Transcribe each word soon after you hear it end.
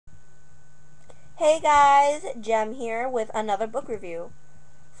Hey guys, Jem here with another book review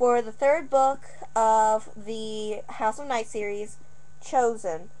for the third book of the House of Night series,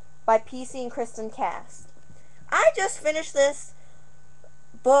 Chosen, by PC and Kristen Cast. I just finished this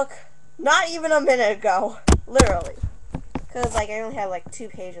book not even a minute ago, literally, because I only had 2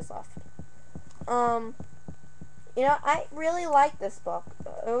 pages left. Um, I really liked this book.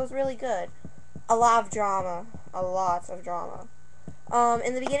 It was really good. A lot of drama, a lot of drama.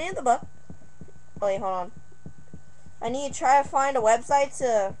 In the beginning of the book, wait, hold on. I need to try to find a website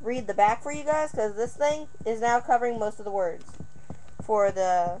to read the back for you guys, because this thing is now covering most of the words for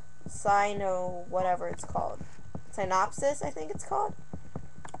the whatever it's called. Synopsis, I think it's called.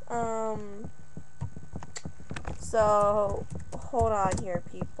 So, hold on here,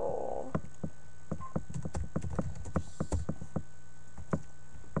 people.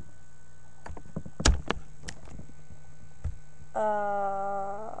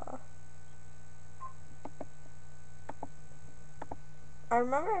 I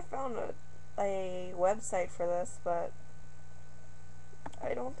remember I found a website for this, but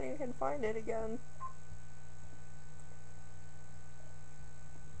I don't think I can find it again.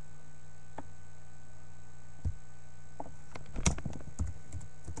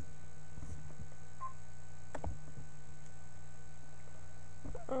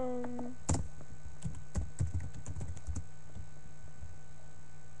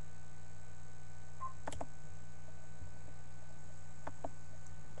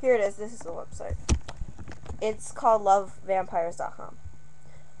 Here it is. This is the website. It's called lovevampires.com.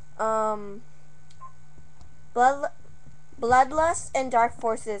 Bloodlust and dark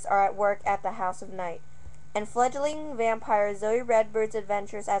forces are at work at the House of Night, and fledgling vampire Zoe Redbird's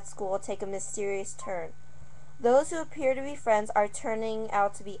adventures at school take a mysterious turn. Those who appear to be friends are turning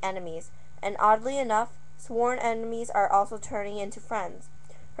out to be enemies, and oddly enough, sworn enemies are also turning into friends.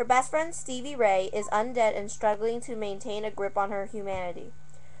 Her best friend Stevie Ray is undead and struggling to maintain a grip on her humanity.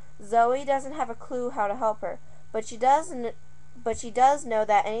 Zoe doesn't have a clue how to help her, but she does know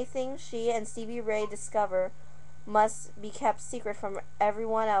that anything she and Stevie Ray discover must be kept secret from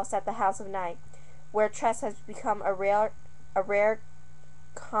everyone else at the House of Night, where trust has become a rare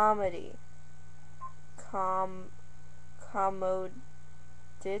commodity. Commodity,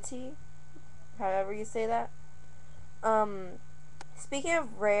 however you say that. Speaking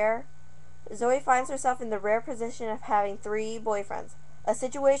of rare, Zoe finds herself in the rare position of having 3 boyfriends, a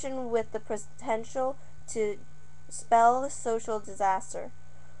situation with the potential to spell social disaster.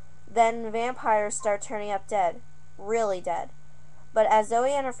 Then vampires start turning up dead, really dead. But as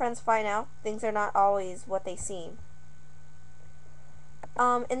Zoe and her friends find out, things are not always what they seem.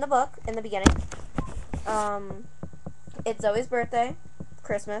 In the book, in the beginning, it's Zoe's birthday,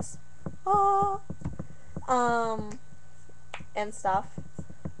 Christmas, and stuff.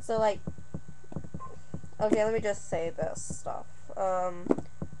 So, okay, let me just say this stuff.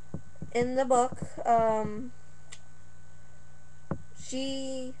 In the book,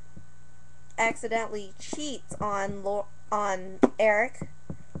 she accidentally cheats on Eric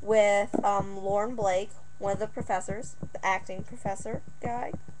with Lauren Blake, one of the professors, the acting professor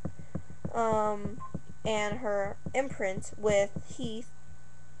guy, and her imprint with Heath.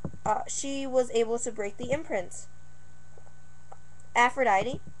 She was able to break the imprint.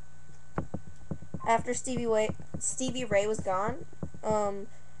 Aphrodite, after Stevie Ray was gone,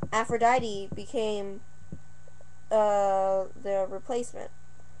 Aphrodite became the replacement.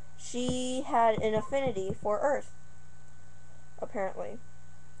 She had an affinity for Earth, apparently.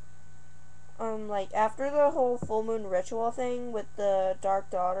 After the whole full moon ritual thing with the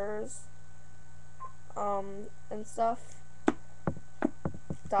Dark Daughters, and stuff,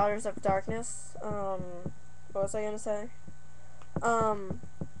 Daughters of Darkness, what was I gonna say?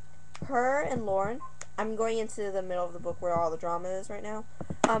 Her and Lauren, I'm going into the middle of the book where all the drama is right now.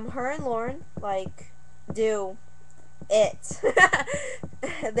 Her and Lauren, do it.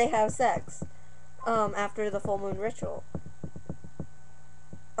 They have sex, after the full moon ritual.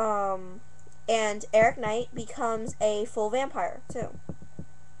 And Eric Knight becomes a full vampire, too.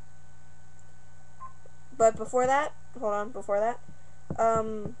 But before that, I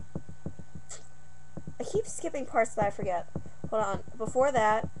keep skipping parts that I forget. Hold on. Before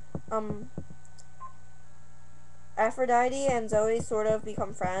that, Aphrodite and Zoe sort of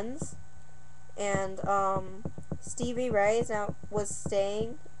become friends, and Stevie Ray was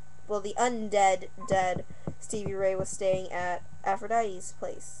staying. Well, the undead dead Stevie Ray was staying at Aphrodite's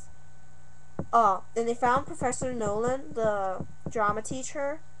place. And they found Professor Nolan, the drama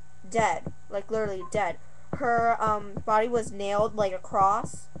teacher, dead, literally dead. Her body was nailed like a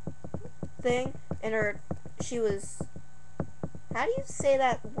cross thing, and she was. How do you say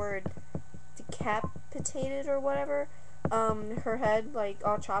that word? decapitated or whatever. Her head like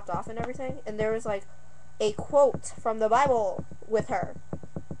all chopped off and everything, and there was like a quote from the Bible with her.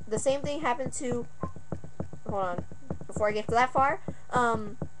 The same thing happened to, hold on, before I get to that far,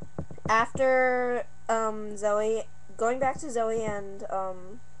 after Zoe, going back to Zoe and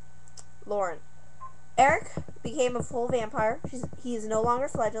Lauren, Eric became a full vampire. He is no longer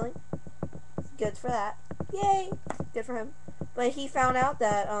fledgling. Good for that. Yay! Good for him. But he found out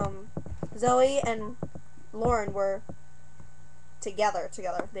that Zoe and Lauren were together.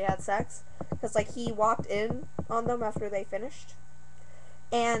 They had sex. Because, like, he walked in on them after they finished.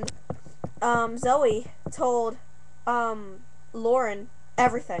 And Zoe told Lauren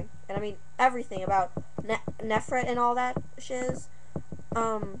everything. And I mean everything about Nefret and all that shiz.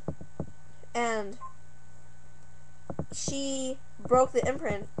 And she broke the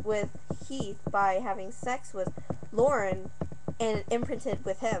imprint with Heath by having sex with Lauren and imprinted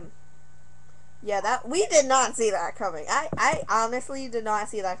with him. Yeah, that we did not see that coming. I honestly did not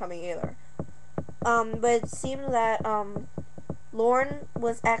see that coming either. But it seemed that Lauren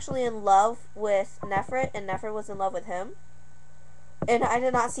was actually in love with Nefret and Nefret was in love with him. And I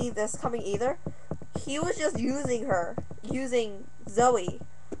did not see this coming either. He was just using her, using Zoe.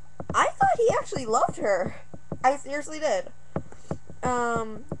 I thought he actually loved her. I seriously did.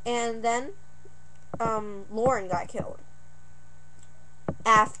 And then Lauren got killed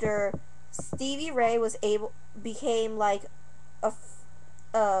after Stevie Ray became like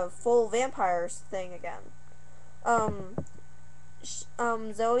a full vampires thing again.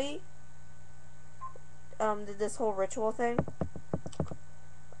 Zoe did this whole ritual thing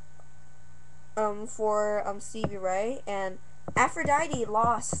for Stevie Ray, and Aphrodite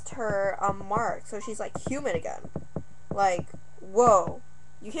lost her mark, so she's like human again. Like, whoa.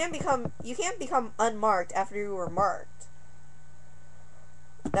 You can't become unmarked after you were marked.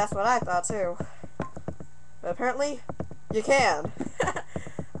 That's what I thought too. But apparently you can.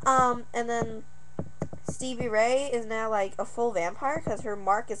 And then Stevie Ray is now like a full vampire because her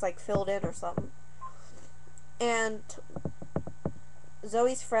mark is like filled in or something. And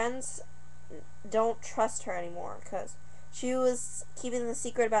Zoe's friends don't trust her anymore because she was keeping the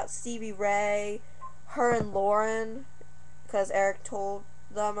secret about Stevie Ray, her and Lauren, because Eric told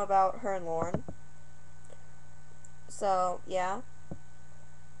them about her and Lauren. So, yeah.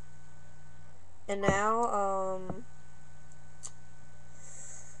 And now,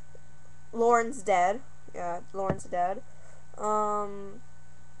 Lauren's dead. Yeah, Lauren's dead. And,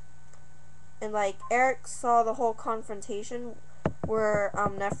 like, Eric saw the whole confrontation where,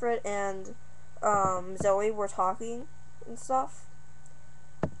 Nefret and, Zoe were talking and stuff.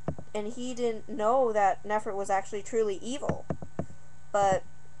 And he didn't know that Nefret was actually truly evil. But,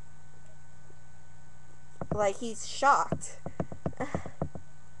 like, he's shocked.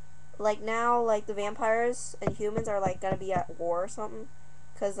 Like, now, like, the vampires and humans are, like, gonna be at war or something.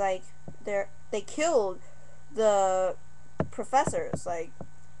 Because, like, they killed the professors. Like,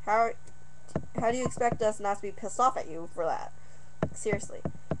 how do you expect us not to be pissed off at you for that? Seriously.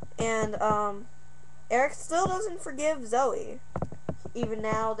 And, Eric still doesn't forgive Zoe. Even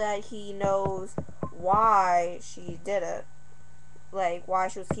now that he knows why she did it. Like, why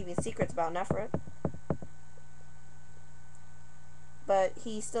she was keeping secrets about Nefret. But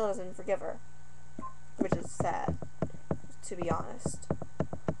he still doesn't forgive her. Which is sad, to be honest.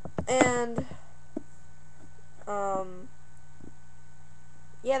 And,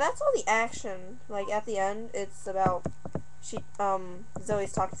 yeah, that's all the action. Like, at the end, it's about,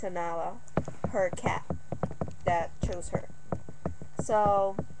 Zoe's talking to Nala, her cat, that chose her.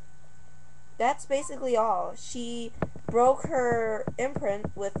 So, that's basically all. She broke her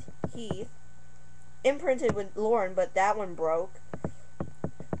imprint with Heath, imprinted with Lauren, but that one broke.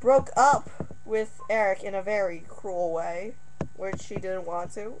 Broke up with Eric in a very cruel way, which she didn't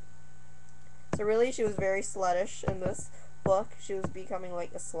want to. So really, she was very sluttish in this book. She was becoming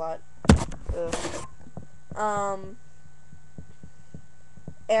like a slut. Ugh.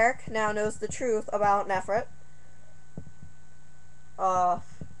 Eric now knows the truth about Nefret. What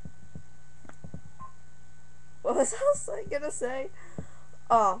was I gonna say?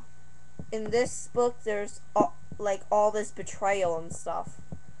 Oh, in this book, there's all this betrayal and stuff.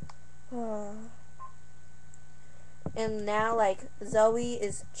 And now, like, Zoe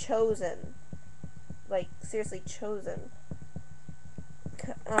is chosen. Like, seriously chosen.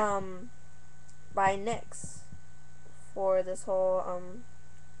 By Nyx. For this whole,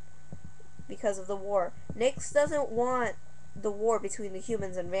 because of the war. Nyx doesn't want the war between the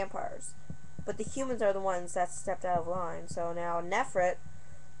humans and vampires. But the humans are the ones that stepped out of line. So now Nefret,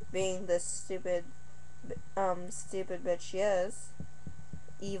 being the stupid bitch she is,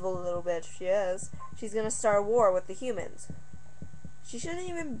 evil little bitch she is, she's gonna start a war with the humans. She shouldn't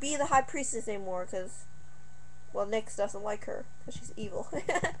even be the high priestess anymore, because, well, Nyx doesn't like her, because she's evil.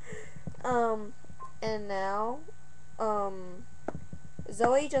 And now,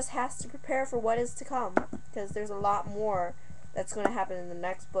 Zoe just has to prepare for what is to come, because there's a lot more that's going to happen in the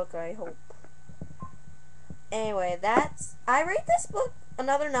next book, I hope. Anyway, I rate this book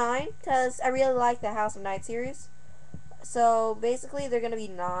another 9, because I really like the House of Night series. So, basically, they're going to be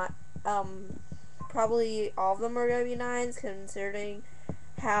not, probably all of them are going to be 9s, considering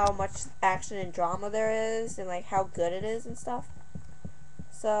how much action and drama there is, and, like, how good it is and stuff.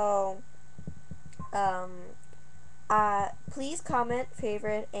 So, please comment,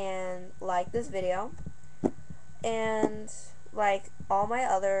 favorite, and like this video. And like all my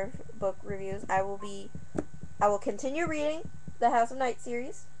other book reviews, I will continue reading the House of Night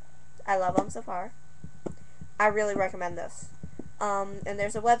series. I love them so far. I really recommend this. And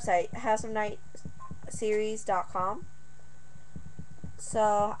there's a website, houseofnightseries.com.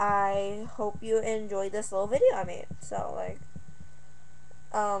 So I hope you enjoyed this little video I made. So like,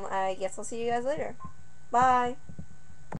 I guess I'll see you guys later. Bye.